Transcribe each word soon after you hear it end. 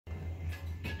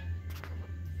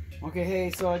Okay, hey,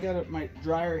 so I got my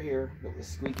dryer here that was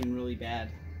squeaking really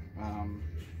bad.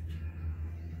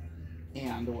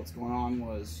 And what's going on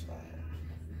was,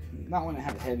 not when I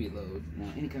have a heavy load,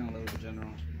 any kind of load in general.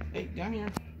 Hey, down here.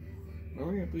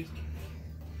 Over here, please.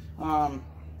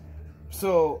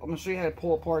 So I'm going to show you how to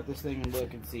pull apart this thing and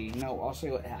look and see. No, I'll show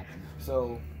you what happened.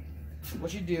 So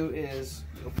what you do is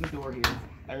you open the door here.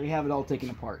 I already have it all taken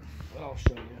apart, but I'll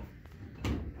show you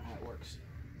how it works.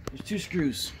 There's two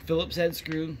screws. Phillips head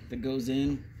screw that goes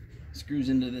in, screws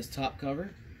into this top cover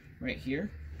right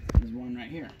here. There's one right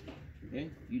here. Okay,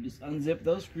 you just unzip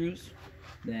those screws,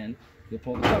 then you'll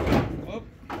pull the cover off. Oh,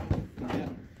 yeah.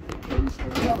 And pull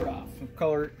the cover off. The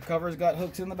cover's got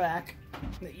hooks in the back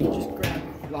that you just grab,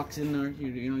 locks in there.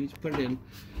 You know, you just put it in.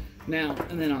 Now,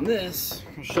 and then on this,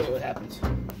 I'll show you what happens.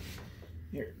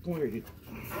 Here, come here, dude.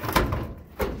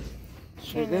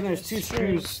 So then there's two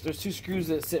screws. There's two screws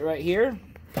that sit right here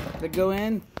that go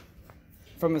in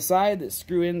from the side that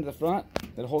screw into the front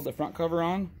that hold the front cover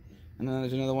on, and then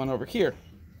there's another one over here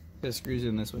that screws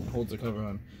in this one, holds the cover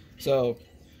on. So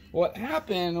what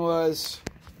happened was,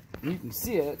 you can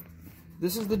see it.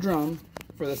 This is the drum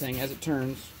for the thing as it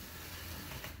turns.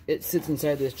 It sits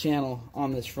inside this channel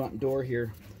on this front door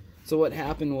here. So what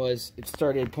happened was it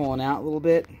started pulling out a little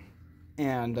bit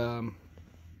and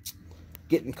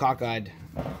getting cockeyed,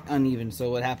 uneven. So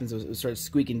what happens was it started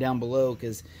squeaking down below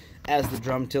because as the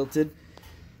drum tilted,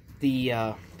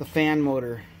 the fan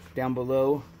motor down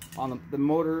below on the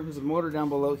motor, there's a motor down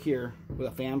below here with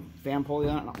a fan pulley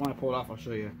on it. When I pull it off, I'll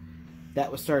show you.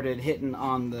 That was started hitting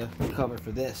on the cover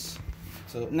for this.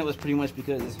 So, and that was pretty much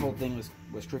because this whole thing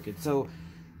was crooked. So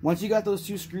once you got those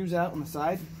two screws out on the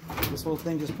side, this whole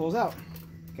thing just pulls out.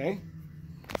 Okay.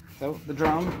 So the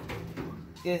drum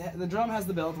has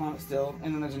the belt on it still,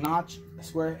 and then there's a notch, a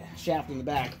square shaft in the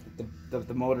back that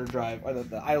the motor drive, or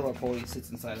the idler pulley sits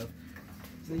inside of.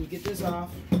 So then you get this off.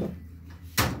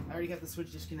 I already got the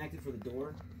switch disconnected for the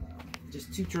door.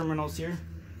 Just two terminals here,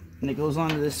 and it goes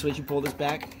onto this switch. You pull this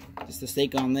back, just a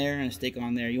stake on there and a stake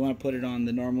on there. You want to put it on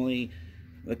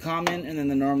the common, and then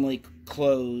the normally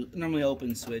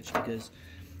open switch, because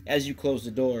as you close the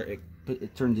door, it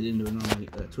turns it into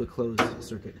a closed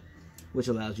circuit, which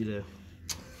allows you to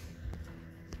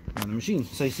run the machine.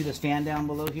 So you see this fan down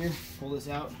below here? Pull this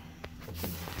out.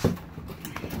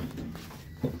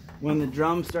 When the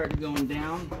drum started going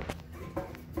down,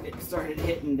 it started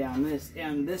hitting down this,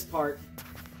 and this part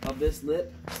of this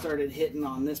lip started hitting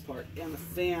on this part, and the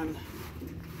fan,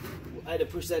 I had to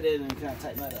push that in and kind of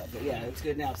tighten that up. But yeah, it's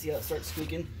good now. See how it starts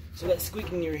squeaking? So that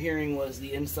squeaking you're hearing was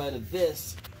the inside of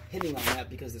this hitting on that,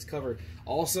 because this cover.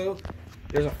 Also,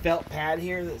 there's a felt pad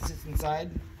here that sits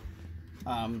inside,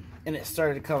 and it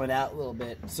started coming out a little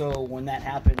bit. So when that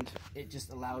happened, it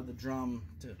just allowed the drum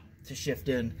to shift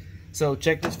in. So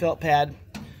check this felt pad.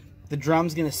 The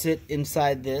drum's gonna sit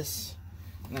inside this,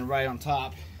 and then right on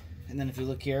top. And then if you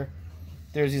look here,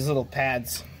 there's these little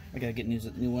pads. I gotta get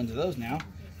new ones of those now,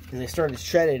 because they started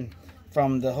shredding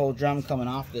from the whole drum coming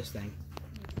off this thing.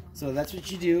 So that's what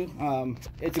you do.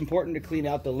 It's important to clean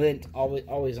out the lint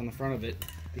always on the front of it,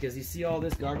 because you see all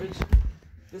this garbage?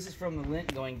 This is from the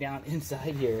lint going down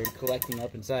inside here and collecting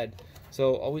up inside.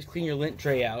 So always clean your lint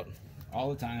tray out all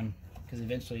the time, because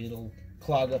eventually it'll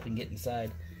clog up and get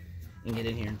inside and get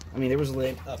in here. I mean, there was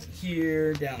lint up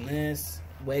here, down this,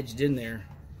 wedged in there.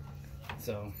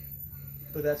 So,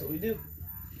 but that's what we do.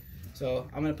 So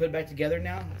I'm gonna put it back together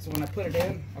now. So when I put it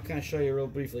in, I'll kind of show you real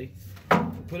briefly.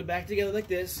 Put it back together like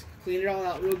this, clean it all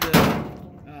out real good.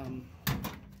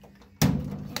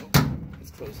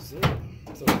 Let's close this up.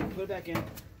 So when I put it back in,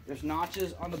 there's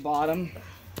notches on the bottom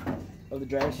of the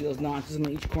dryer. See those notches in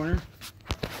each corner?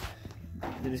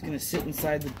 They're just gonna sit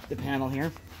inside the panel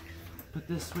here. Put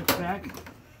this switch back.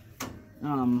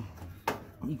 You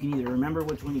can either remember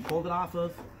which one you pulled it off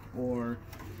of, or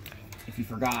if you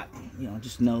forgot,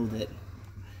 just know that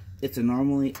it's a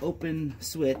normally open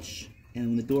switch, and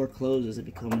when the door closes, it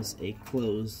becomes a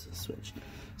closed switch.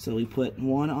 So we put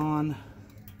one on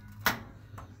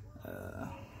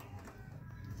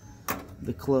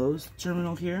the closed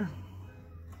terminal here.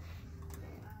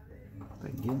 If I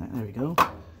can get that, there we go.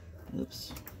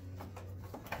 Oops.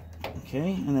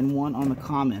 Okay, and then one on the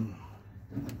common.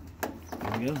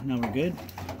 There we go, now we're good.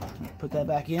 Put that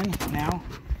back in. Now,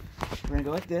 we're gonna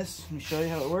go like this. Let me show you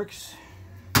how it works.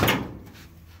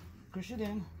 Push it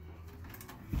in.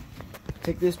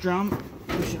 Take this drum,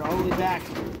 push it all the way back.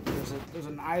 There's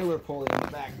an idler pulley on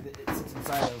the back that it sits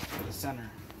inside of the center.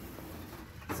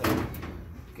 So,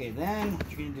 okay, then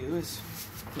what you're gonna do is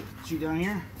put the shoe down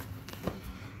here,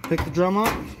 pick the drum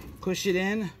up, push it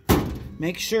in,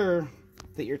 make sure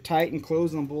that you're tight and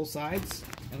closed on both sides.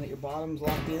 and that your bottom's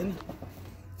locked in.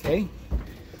 Okay.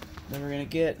 Then we're gonna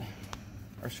get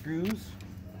our screws.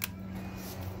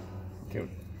 Okay,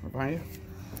 we're behind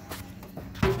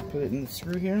you. Put it in the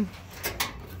screw here.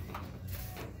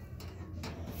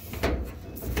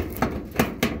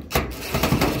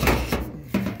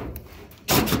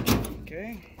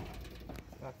 Okay,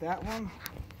 got that one.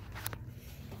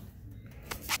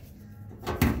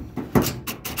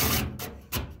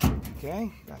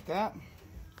 Okay, got that.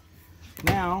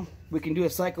 Now we can do a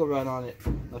cycle run on it.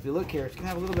 Now, if you look here, it's gonna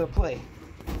have a little bit of play.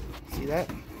 See that?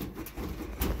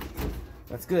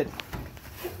 That's good.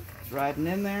 It's riding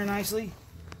in there nicely.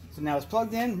 So now it's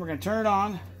plugged in. We're gonna turn it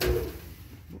on.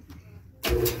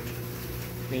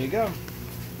 There you go.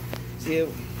 See it?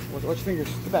 Watch your fingers.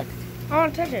 Get back. I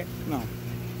want to touch it. No.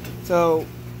 So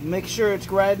make sure it's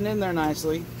riding in there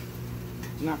nicely.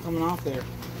 It's not coming off there.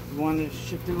 You want to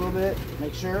shift it a little bit.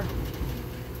 Make sure.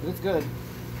 But it's good.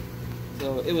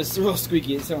 So it was real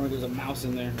squeaky. It sounded like there was a mouse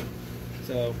in there.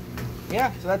 So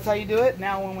yeah. So that's how you do it.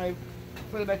 Now when we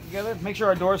put it back together, make sure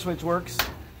our door switch works.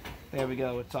 There we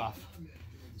go. It's off.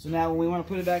 So now when we want to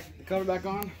put it back, the cover back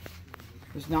on,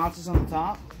 there's notches on the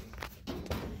top.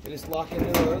 We just lock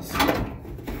into those. And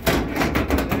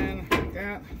like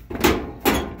that.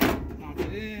 Lock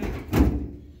it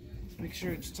in. Make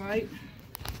sure it's tight.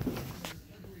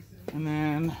 And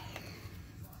then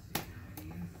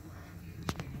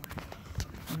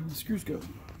where do the screws go?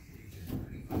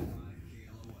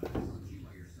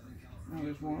 Now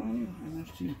there's one and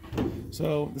there's two.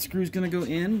 So the screw's gonna go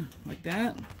in like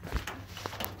that.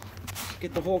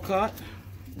 Get the hole caught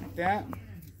like that.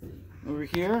 Over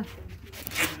here.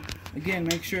 Again,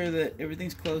 make sure that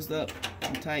everything's closed up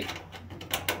and tight.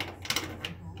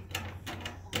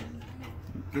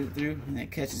 Get it through, and that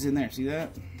catches in there. See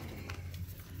that?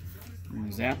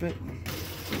 And zap it.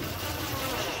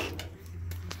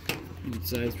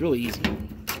 So it's really easy.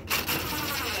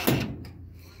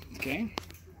 Okay.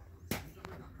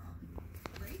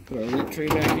 Put our lip tray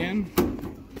back in.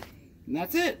 And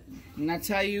that's it. And that's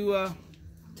how you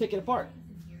take it apart.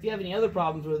 If you have any other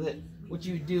problems with it, what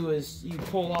you do is you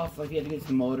pull off, like you had to get to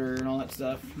the motor and all that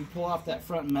stuff, you pull off that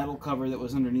front metal cover that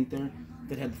was underneath there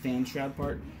that had the fan shroud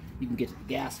part. You can get to the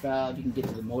gas valve, you can get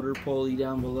to the motor pulley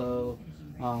down below,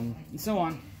 and so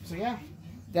on. So yeah,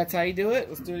 that's how you do it.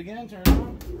 Let's do it again. Turn it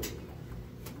on.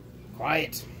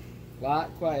 Quiet. A lot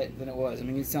quiet than it was. I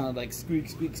mean, it sounded like squeak,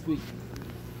 squeak, squeak.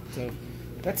 So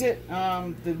that's it.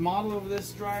 The model of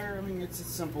this dryer, I mean, it's a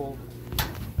simple,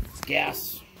 it's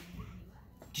gas.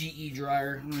 GE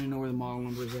dryer. I don't even know where the model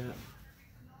number is at.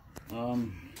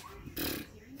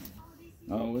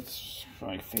 Oh, it's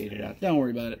probably faded out. Don't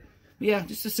worry about it. But yeah,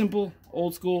 just a simple,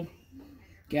 old school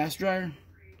gas dryer.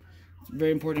 It's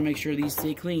very important to make sure these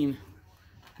stay clean,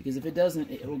 because if it doesn't,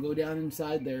 it will go down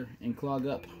inside there and clog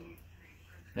up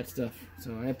that stuff.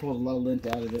 So I pulled a lot of lint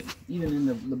out of it. Even in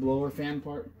the blower fan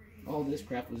part, all this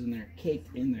crap was in there,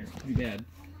 caked in there. Pretty bad.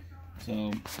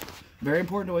 So very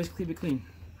important to always keep it clean.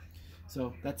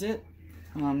 So that's it.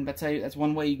 That's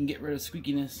one way you can get rid of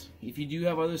squeakiness. If you do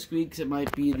have other squeaks, it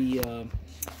might be the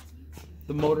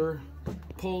motor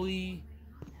pulley,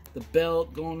 the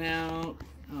belt going out,